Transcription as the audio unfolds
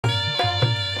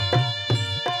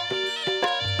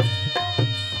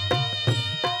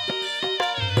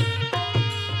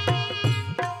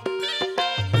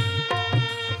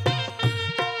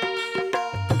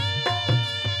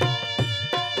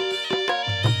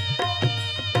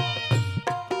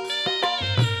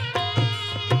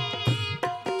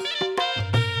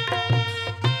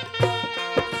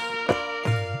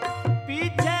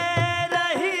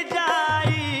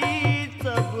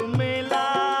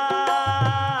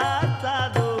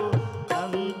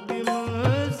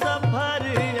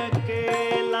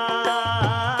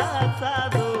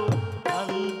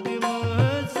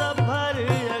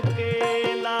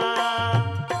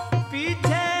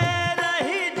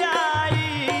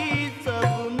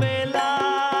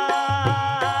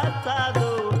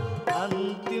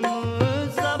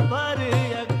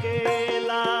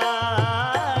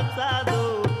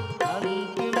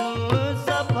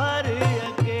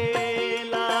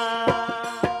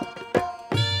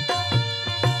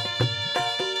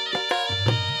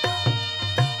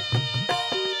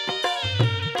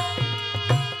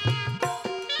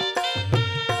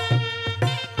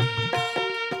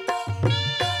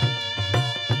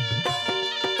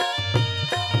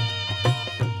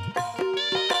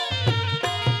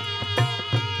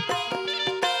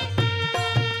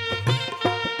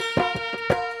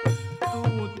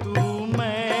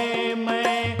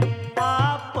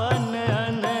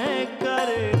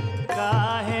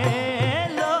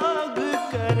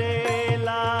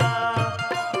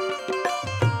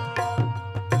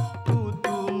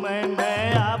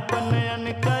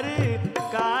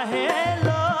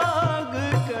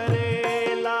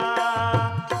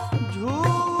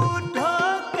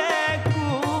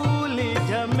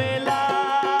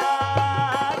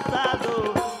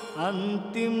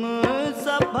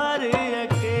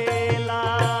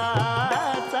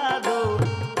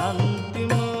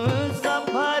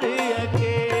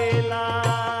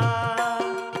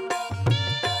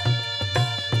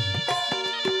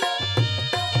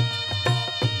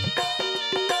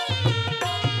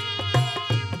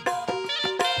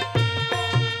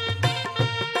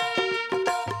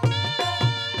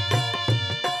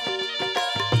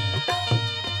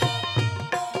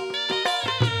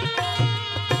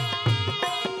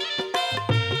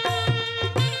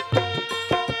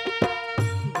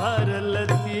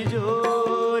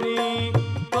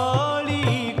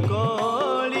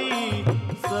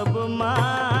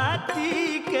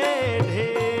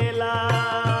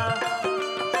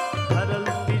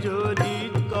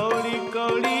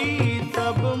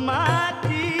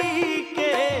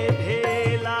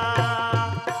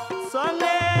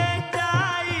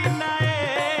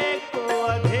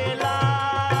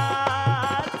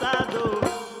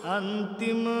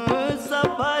अंतिम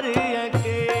सफर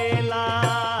अकेला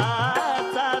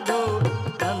साधो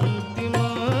अंतिम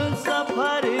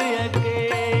सफर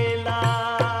अकेला।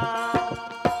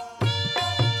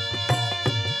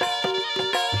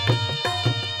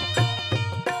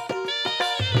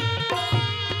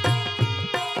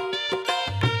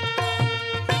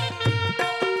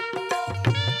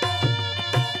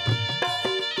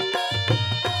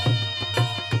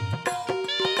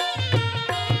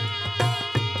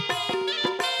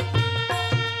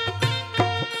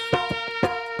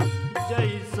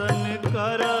 जैसन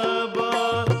करब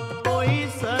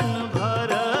ओइसन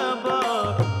भरब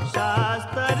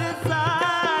शास्त्र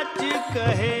साच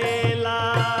कहेला।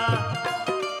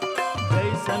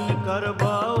 जैसन करब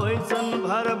ओइसन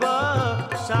भरब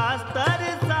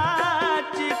शास्त्र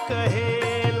साच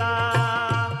कहेला।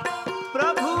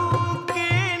 प्रभु के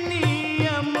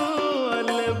नियम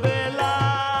अलबेला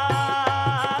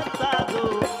साधो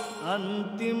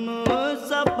अंतिम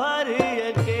सफर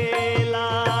अकेला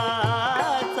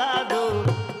साधो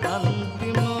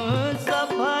अंतिम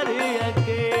सफर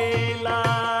अकेला।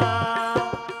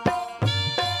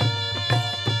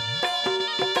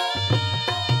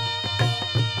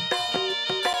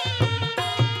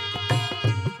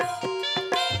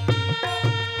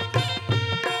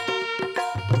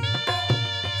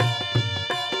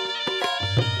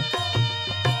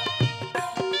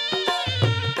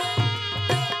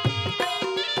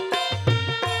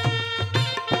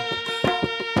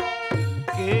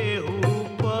 केहू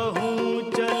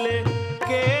पहुँचल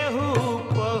केहू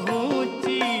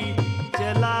पहुँची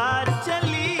चला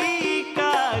चली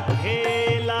का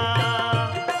खेला।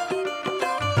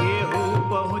 केहू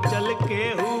पहुँचल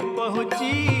केहू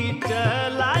पहुँची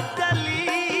चला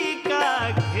चली का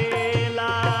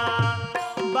खेला।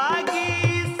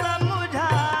 बागी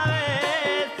समझावे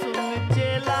सुन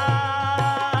चेला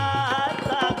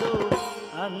साधो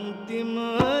अंतिम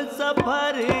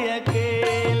सफर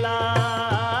अकेला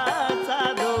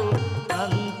साधो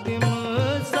अंतिम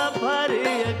सफर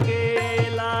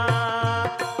अकेला।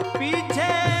 पीछे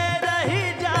रह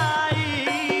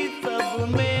जाई सब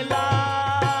मेला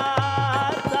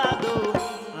साधो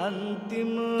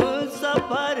अंतिम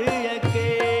सफर